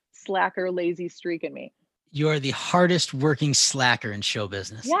slacker, lazy streak in me. You're the hardest working slacker in show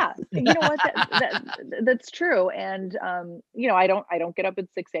business. Yeah. You know what? That's true. And, I don't get up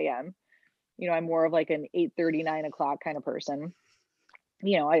at 6 a.m. I'm more of like an 8:30, 9 o'clock kind of person.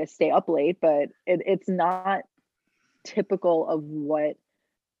 I stay up late, but it's not typical of what,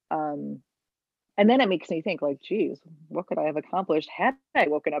 and then it makes me think like, geez, what could I have accomplished had I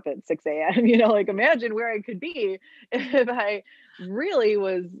woken up at 6 a.m.? Like imagine where I could be if I really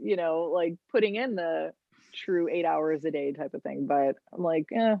was, like putting in the true 8 hours a day type of thing. But I'm like,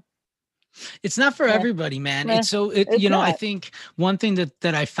 it's not for everybody, man. It's I think one thing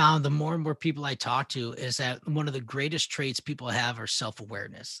that I found, the more and more people I talk to, is that one of the greatest traits people have are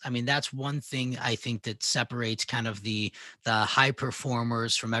self-awareness. I mean, that's one thing I think that separates kind of the high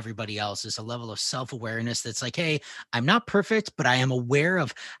performers from everybody else, is a level of self-awareness that's like, hey, I'm not perfect, but I am aware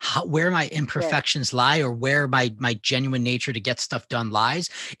of where my imperfections lie, or where my genuine nature to get stuff done lies,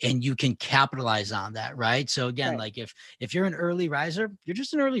 and you can capitalize on that, right? So again, like if you're an early riser, you're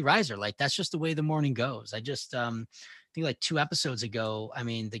just an early riser. Like that's just the way the morning goes. I just I think like 2 episodes ago, I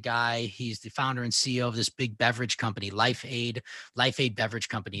mean, the guy, he's the founder and CEO of this big beverage company, Life Aid beverage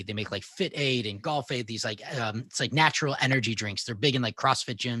company. They make like Fit Aid and Golf Aid, these like it's like natural energy drinks. They're big in like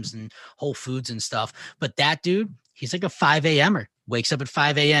CrossFit gyms and Whole Foods and stuff. But that dude, he's like a 5 a.m.er. Wakes up at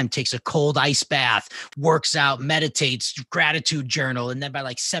 5 a.m., takes a cold ice bath, works out, meditates, gratitude journal. And then by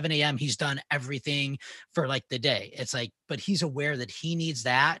like 7 a.m., he's done everything for like the day. It's like, but he's aware that he needs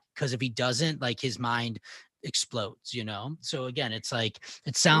that, because if he doesn't, like his mind explodes, So again, it's like,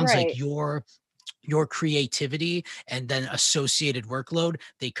 it sounds like your creativity and then associated workload,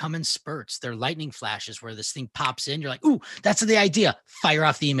 they come in spurts. They're lightning flashes where this thing pops in. You're like, ooh, that's the idea. Fire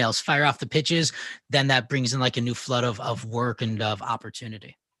off the emails, fire off the pitches. Then that brings in like a new flood of work and of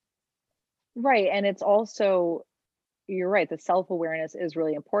opportunity. Right. And it's also, you're right. The self-awareness is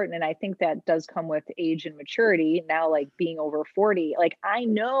really important. And I think that does come with age and maturity. Now, like being over 40, like I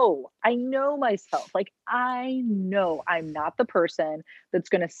know myself. Like I know I'm not the person that's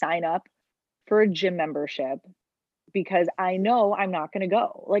going to sign up for a gym membership because I know I'm not going to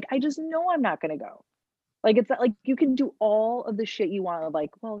go. Like I just know I'm not going to go. Like it's not like you can do all of the shit you want.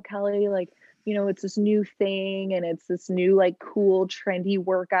 Like, well, Kelly, like, it's this new thing and it's this new like cool trendy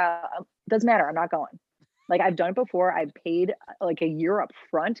workout. Doesn't matter. I'm not going. Like I've done it before. I paid like a year up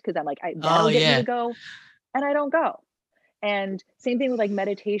front because I'm like, Oh that'll get me yeah. to go, and I don't go. And same thing with like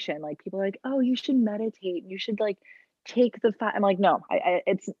meditation. Like people are like, oh, you should meditate. You should like take the five. I'm like, no,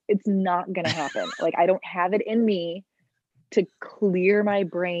 it's not gonna happen. Like I don't have it in me to clear my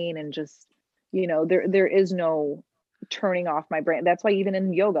brain and just, there is no turning off my brain. That's why even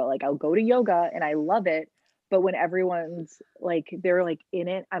in yoga, like I'll go to yoga and I love it. But when everyone's like, they're like in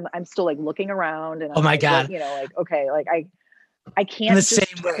it, I'm still like looking around and Oh I'm my like, what, God. like, okay, like I I'm the can't just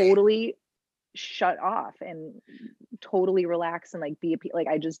same way. totally shut off and totally relax and like like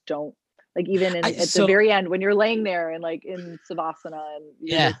I just don't like even I at the so very end when you're laying there and like in savasana and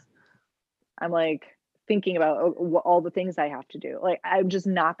you're yeah. just I'm like thinking about all the things I have to do. Like I'm just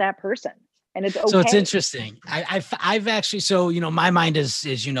not that person, and it's So it's okay. interesting. I've actually, so my mind is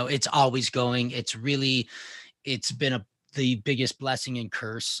it's always going. It's been the biggest blessing and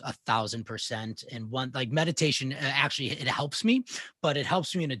curse, 1,000%. And one, like meditation, actually it helps me, but it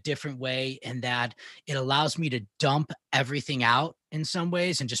helps me in a different way, in that it allows me to dump everything out in some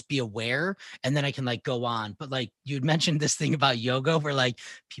ways and just be aware, and then I can like go on. But like you'd mentioned this thing about yoga, where like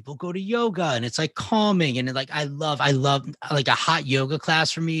people go to yoga and it's like calming, and like I love like a hot yoga class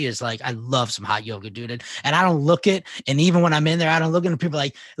for me is like, I love some hot yoga, dude. And I don't look it, and even when I'm in there, I don't look at people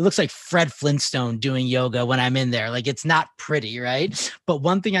like, it looks like Fred Flintstone doing yoga when I'm in there. Like it's not pretty, right? But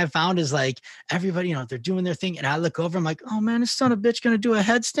one thing I found is like everybody, they're doing their thing, and I look over, I'm like, oh man, this son of a bitch gonna do a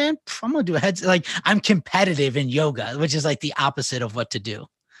headstand. I'm gonna do a headstand. Like I'm competitive in yoga, which is like the opposite of what to do.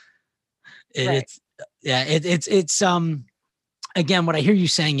 Right. It's yeah, it's again, what I hear you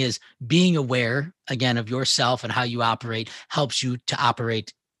saying is being aware again of yourself and how you operate helps you to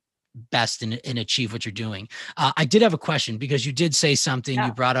operate best and achieve what you're doing. I did have a question, because you did say something, you Yeah.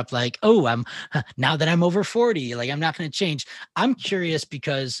 brought up like, oh, now that I'm over 40, like I'm not going to change. I'm curious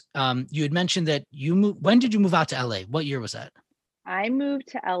because you had mentioned that you moved. When did you move out to LA? What year was that? I moved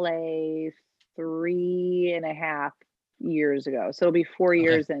to LA 3.5 years ago. So it'll be 4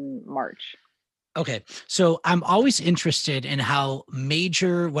 years Okay. in March. Okay. So I'm always interested in how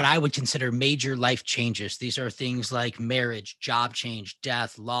major, what I would consider major life changes. These are things like marriage, job change,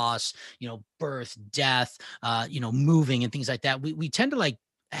 death, loss, birth, death, moving and things like that. We tend to like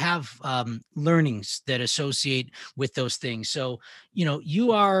have learnings that associate with those things. So,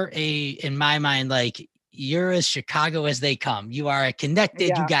 you are in my mind, like you're as Chicago as they come. You are connected.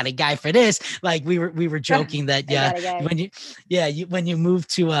 You Yeah. got a guy for this. Like we were joking that, I yeah, got a guy. when when you moved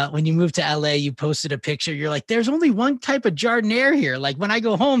to LA, you posted a picture. You're like, there's only one type of Jardiniere here. Like when I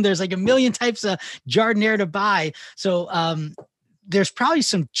go home, there's like a million types of Jardiniere to buy. So there's probably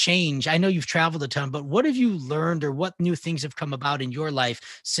some change. I know you've traveled a ton, but what have you learned, or what new things have come about in your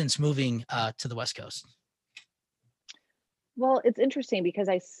life since moving to the West Coast? Well, it's interesting because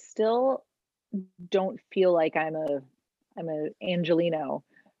I still don't feel like I'm a Angelino.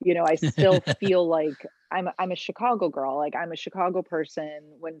 I still feel like I'm a Chicago girl. Like I'm a Chicago person.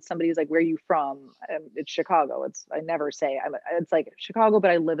 When somebody's like, "Where are you from?" It's Chicago. I never say it's like Chicago,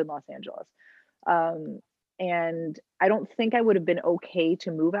 but I live in Los Angeles. Um, and I don't think I would have been okay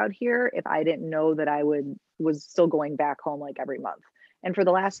to move out here if I didn't know that was still going back home like every month. And for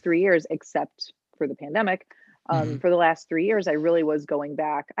the last 3 years, except for the pandemic, Mhm. for the last 3 years, I really was going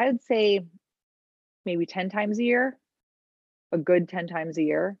back. I'd say maybe 10 times a year, a good 10 times a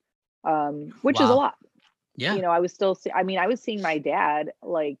year, which is a Wow. lot. Yeah. I was still, I mean, I was seeing my dad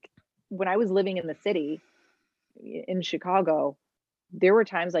like when I was living in the city in Chicago, there were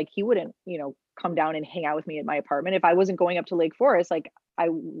times like he wouldn't, come down and hang out with me at my apartment. If I wasn't going up to Lake Forest, like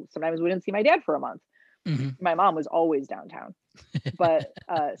sometimes wouldn't see my dad for a month. Mhm. My mom was always downtown. But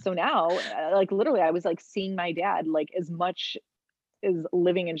so now, like literally, I was like seeing my dad like as much is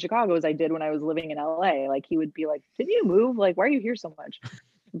living in Chicago as I did when I was living in LA. Like he would be like, "Did you move? Like, why are you here so much?"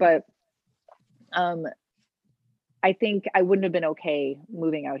 But um, I think I wouldn't have been okay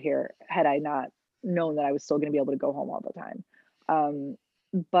moving out here had I not known that I was still going to be able to go home all the time. Um,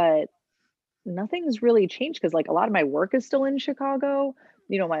 but nothing's really changed because like a lot of my work is still in Chicago.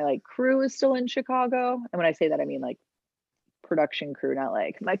 My like crew is still in Chicago, and when I say that, I mean like production crew, not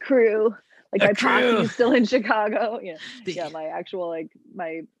like my crew. Like A my posse crew. is still in Chicago. Yeah, The- my actual like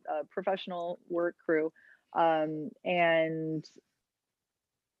my professional work crew. And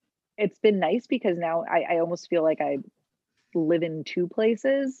it's been nice because now I almost feel like I live in two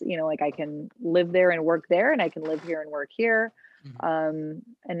places, like I can live there and work there, and I can live here and work here. Mhm.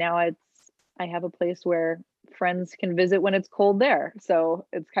 And now I have a place where friends can visit when it's cold there. So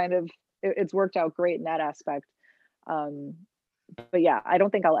it's kind of, it's worked out great in that aspect. Um, but yeah, I don't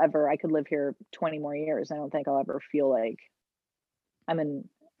think I could live here 20 more years. I don't think I'll ever feel like I'm an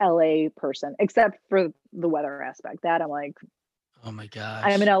LA person, except for the weather aspect. That I'm like, Oh my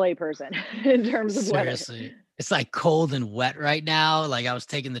I'm an gosh. LA person in terms of weather. Seriously. It's like cold and wet right now. Like I was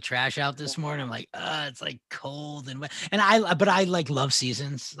taking the trash out this morning. I'm like, it's like cold and wet. And but I like love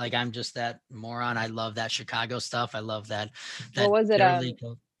seasons. Like I'm just that moron. I love that Chicago stuff. I love What that was it? barely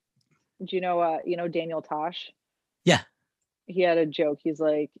cold. Do you know Daniel Tosh? Yeah. He had a joke. He's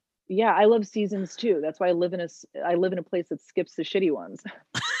like, "Yeah, I love seasons too. That's why I live in a place that skips the shitty ones."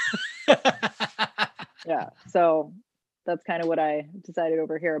 Yeah. So that's kind of what I decided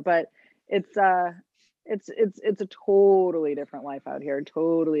over here. But it's it's a totally different life out here.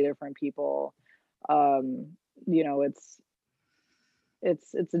 Totally different people. Um, you know, it's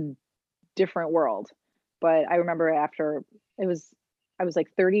a different world. But I remember after it was I was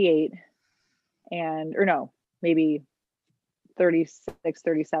like 38 and or no, maybe 36,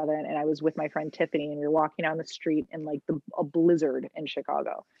 37, and I was with my friend Tiffany, and we were walking down the street in like a blizzard in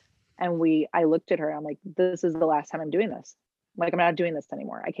Chicago. And I looked at her and I'm like, this is the last time I'm doing this. Like, I'm not doing this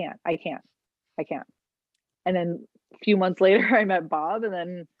anymore. I can't. And then a few months later, I met Bob, and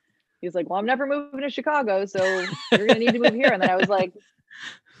then he's like, well, I'm never moving to Chicago, so you're going to need to move here. And then I was like,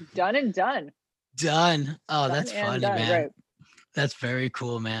 done and done, Done. Oh, done that's and funny, done. man. Right. That's very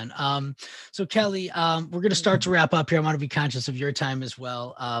cool, man. So Kelly, we're gonna start to wrap up here. I want to be conscious of your time as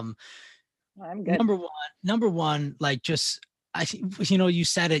well. I'm good. Number one, like just I think you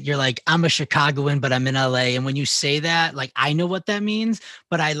said it. You're like, I'm a Chicagoan, but I'm in LA. And when you say that, like I know what that means.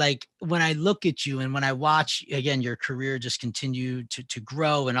 But I like when I look at you and when I watch again your career just continue to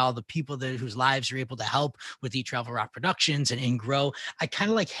grow and all the people that whose lives you're able to help with Eat Travel Rock Productions and grow. I kind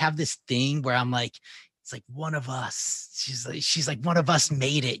of like have this thing where I'm like, it's like one of us. She's like one of us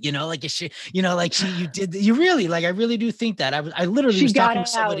made it, like like you did you really like I really do think that. I literally She was got talking with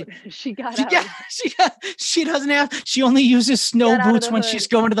somebody. out. She got She got out. she doesn't have she only uses She snow got out of boots the when she's hood.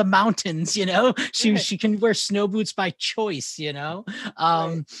 going to the mountains, She Right. she can wear snow boots by choice.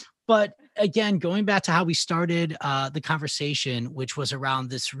 Right. But again, going back to how we started the conversation, which was around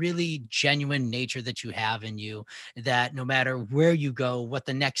this really genuine nature that you have in you, that no matter where you go, what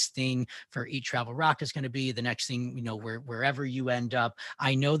the next thing for Eat Travel Rock is going to be, the next thing, wherever you end up,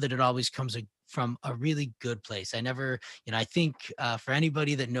 I know that it always comes from a really good place. I never, I think for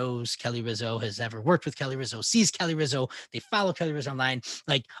anybody that knows Kelly Rizzo, has ever worked with Kelly Rizzo, sees Kelly Rizzo, they follow Kelly Rizzo online,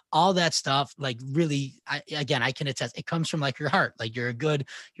 like all that stuff, like really, I can attest, it comes from like your heart. Like you're a good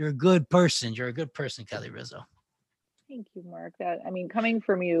person. You're a good person, Kelly Rizzo. Thank you, Mark. I mean, coming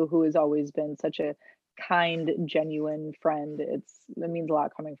from you, who has always been such a kind, genuine friend, it means a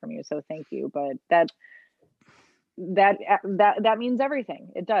lot coming from you. So thank you. But that means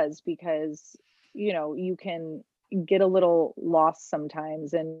everything. It does, because you can get a little lost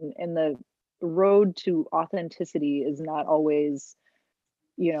sometimes, and the road to authenticity is not always,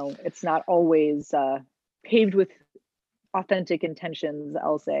 it's not always paved with authentic intentions,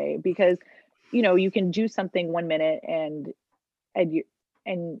 I'll say, because you can do something 1 minute, and you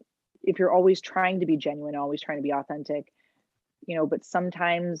and if you're always trying to be genuine, always trying to be authentic, but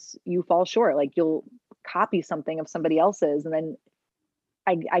sometimes you fall short. Like, you'll copy something of somebody else's, and then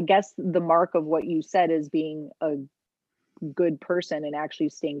I guess the mark of what you said is being a good person and actually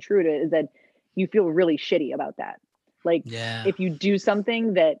staying true to it is that you feel really shitty about that. Like, Yeah. if you do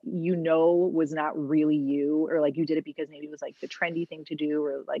something that was not really you, or like you did it because maybe it was like the trendy thing to do,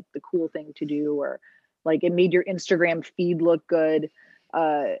 or like the cool thing to do, or like it made your Instagram feed look good,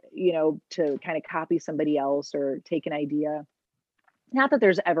 to kind of copy somebody else or take an idea. Not that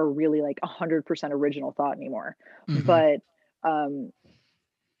there's ever really like 100% original thought anymore, Hmm. but um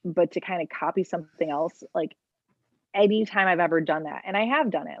but to kind of copy something else, like, anytime I've ever done that, and I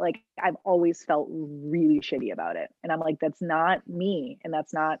have done it, like, I've always felt really shitty about it. And I'm like, that's not me, and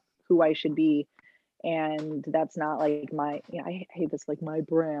that's not who I should be. And that's not like I hate this, like, my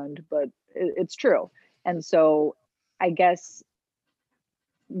brand, but it's true. And so I guess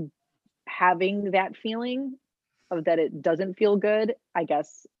having that feeling of that it doesn't feel good, I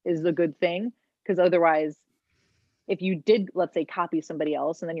guess, is a good thing. Because otherwise, if you did, let's say, copy somebody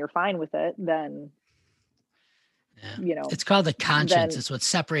else and then you're fine with it, then Yeah. It's called the conscience. It's what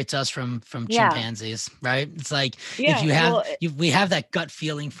separates us from chimpanzees, right? It's like if you have we have that gut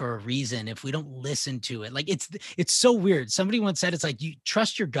feeling for a reason. If we don't listen to it, like it's so weird. Somebody once said it's like you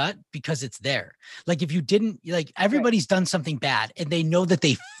trust your gut because it's there. Like if you didn't, like everybody's done something bad and they know that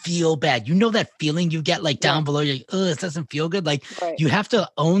they feel bad. You know that feeling you get like down below. You're like, oh, it doesn't feel good. Like you have to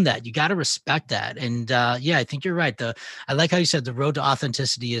own that. You got to respect that. And I think you're right. I like how you said the road to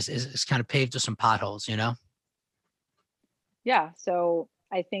authenticity is kind of paved with some potholes, you know? Yeah. So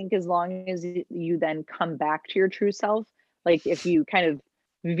I think as long as you then come back to your true self, like if you kind of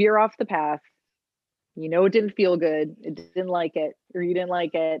veer off the path, it didn't feel good, it didn't like it, or you didn't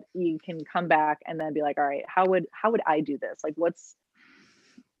like it, you can come back and then be like, all right, how would I do this? Like, what's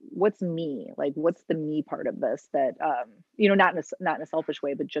me? Like, what's the me part of this that, not in a selfish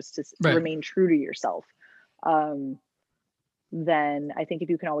way, but just to remain true to yourself. Then I think if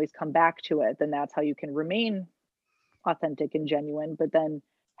you can always come back to it, then that's how you can remain authentic and genuine. But then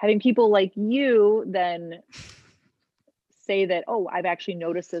having people like you then say that, oh, I've actually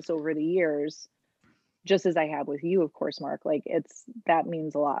noticed this over the years, just as I have with you, of course, Mark, like that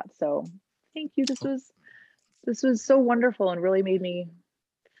means a lot. So thank you. This was so wonderful and really made me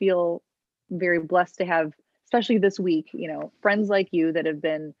feel very blessed to have, especially this week, friends like you that have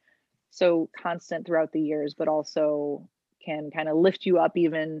been so constant throughout the years, but also can kind of lift you up.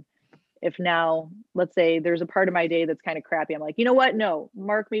 Even if now, let's say there's a part of my day that's kind of crappy, I'm like, you know what? No,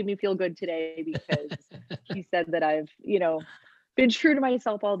 Mark made me feel good today because he said that I've, been true to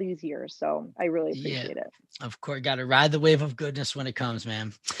myself all these years. So I really appreciate it. Of course, got to ride the wave of goodness when it comes,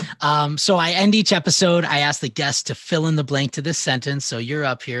 man. So I end each episode. I ask the guest to fill in the blank to this sentence. So you're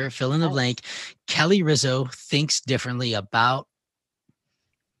up here, fill in the blank. Kelly Rizzo thinks differently about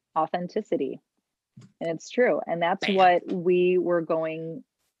authenticity. And it's true. And that's what we were going.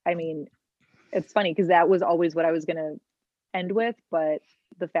 I mean, it's funny because that was always what I was going to end with, but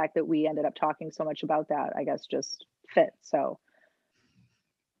the fact that we ended up talking so much about that, I guess, just fit. So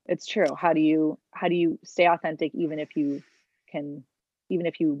it's true. How do you stay authentic, even if you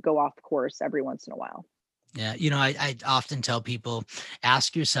go off course every once in a while? Yeah. I often tell people,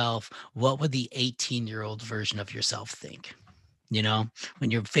 ask yourself, what would the 18-year-old version of yourself think?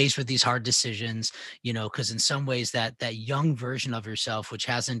 When you're faced with these hard decisions, because in some ways that young version of yourself, which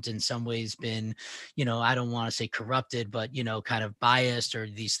hasn't in some ways been, I don't want to say corrupted, but, kind of biased or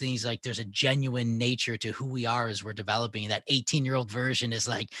these things, like there's a genuine nature to who we are as we're developing. That 18-year-old version is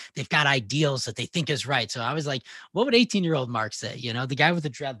like, they've got ideals that they think is right. So I was like, what would 18-year-old Mark say? The guy with the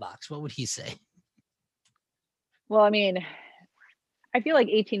dreadlocks, what would he say? Well, I mean, I feel like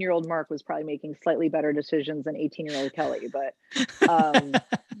 18-year-old Mark was probably making slightly better decisions than 18-year-old Kelly, but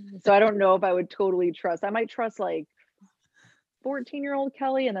so I don't know if I would totally trust. I might trust like 14-year-old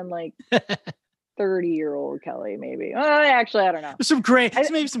Kelly and then like 30-year-old Kelly, maybe. Actually, I don't know.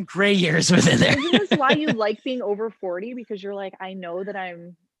 Maybe some gray years within there. Isn't this why you like being over 40? Because you're like, I know that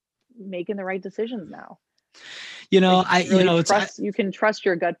I'm making the right decisions now. You can trust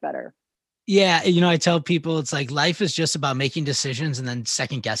your gut better. Yeah. I tell people it's like life is just about making decisions and then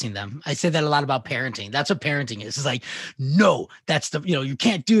second guessing them. I say that a lot about parenting. That's what parenting is. It's like, no, that's you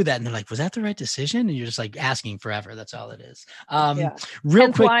can't do that. And they're like, was that the right decision? And you're just like asking forever. That's all it is. Real That's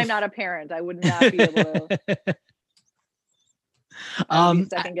quick. why I'm not a parent. I would not be able to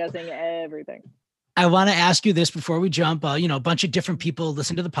second guessing everything. I want to ask you this before we jump. A bunch of different people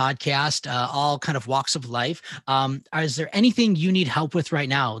listen to the podcast, all kind of walks of life. Is there anything you need help with right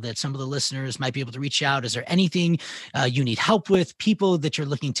now that some of the listeners might be able to reach out? Is there anything you need help with? People that you're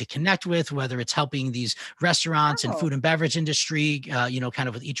looking to connect with, whether it's helping these restaurants and food and beverage industry, kind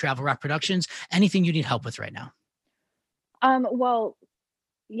of with Eat Travel Rock Productions, anything you need help with right now? Well,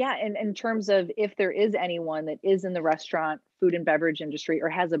 yeah. And in terms of if there is anyone that is in the restaurant, food and beverage industry, or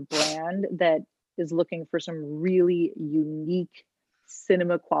has a brand that is looking for some really unique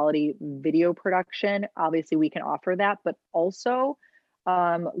cinema quality video production, obviously we can offer that. But also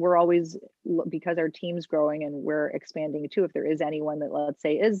we're always, because our team's growing and we're expanding too, if there is anyone that, let's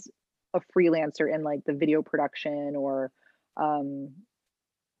say, is a freelancer in like the video production or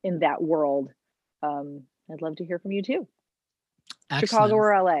in that world, I'd love to hear from you too. Excellent. Chicago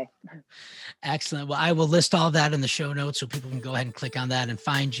or LA. Excellent. Well, I will list all that in the show notes so people can go ahead and click on that and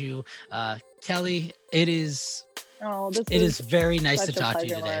find you. Kelly, it is very nice to talk to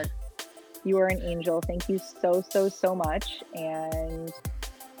you today. Mark. You are an angel. Thank you so much. And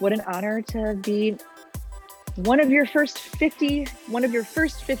what an honor to be one of your first 50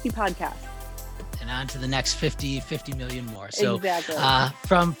 podcasts. And on to the next 50 million more. So exactly.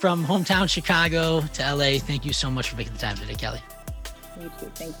 From hometown Chicago to LA, thank you so much for making the time today, Kelly. You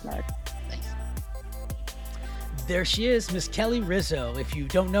too. Thanks, Mark. Thanks. There she is, Miss Kelly Rizzo. If you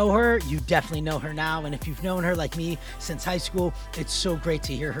don't know her, you definitely know her now. And if you've known her like me since high school, it's so great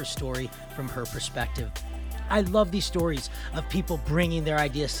to hear her story from her perspective. I love these stories of people bringing their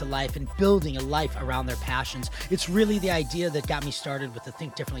ideas to life and building a life around their passions. It's really the idea that got me started with the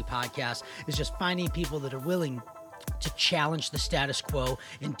Think Differently podcast, is just finding people that are willing to challenge the status quo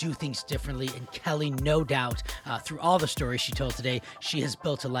and do things differently. And Kelly, no doubt, through all the stories she told today, she has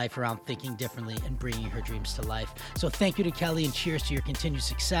built a life around thinking differently and bringing her dreams to life. So thank you to Kelly, and cheers to your continued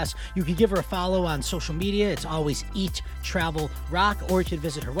success. You can give her a follow on social media. It's always Eat Travel Rock, or you can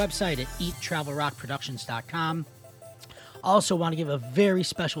visit her website at eattravelrockproductions.com. Also want to give a very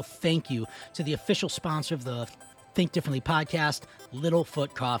special thank you to the official sponsor of the Think Differently podcast,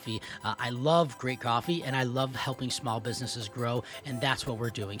 Littlefoot Coffee. I love great coffee, and I love helping small businesses grow, and that's what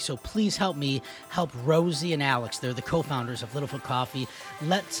we're doing. So please help me help Rosie and Alex. They're the co-founders of Littlefoot Coffee.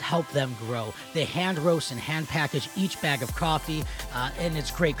 Let's help them grow. They hand roast and hand package each bag of coffee, and it's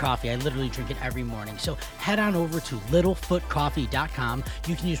great coffee. I literally drink it every morning. So head on over to littlefootcoffee.com.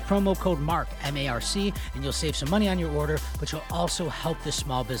 You can use promo code MARC, M-A-R-C, and you'll save some money on your order, but you'll also help this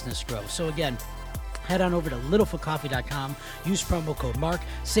small business grow. So again, head on over to littlefootcoffee.com, use promo code MARC,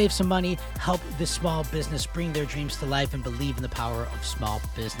 save some money, help this small business bring their dreams to life, and believe in the power of small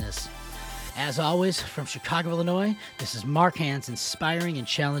business. As always, from Chicago, Illinois, this is Mark Hans, inspiring and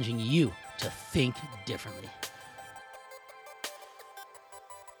challenging you to think differently.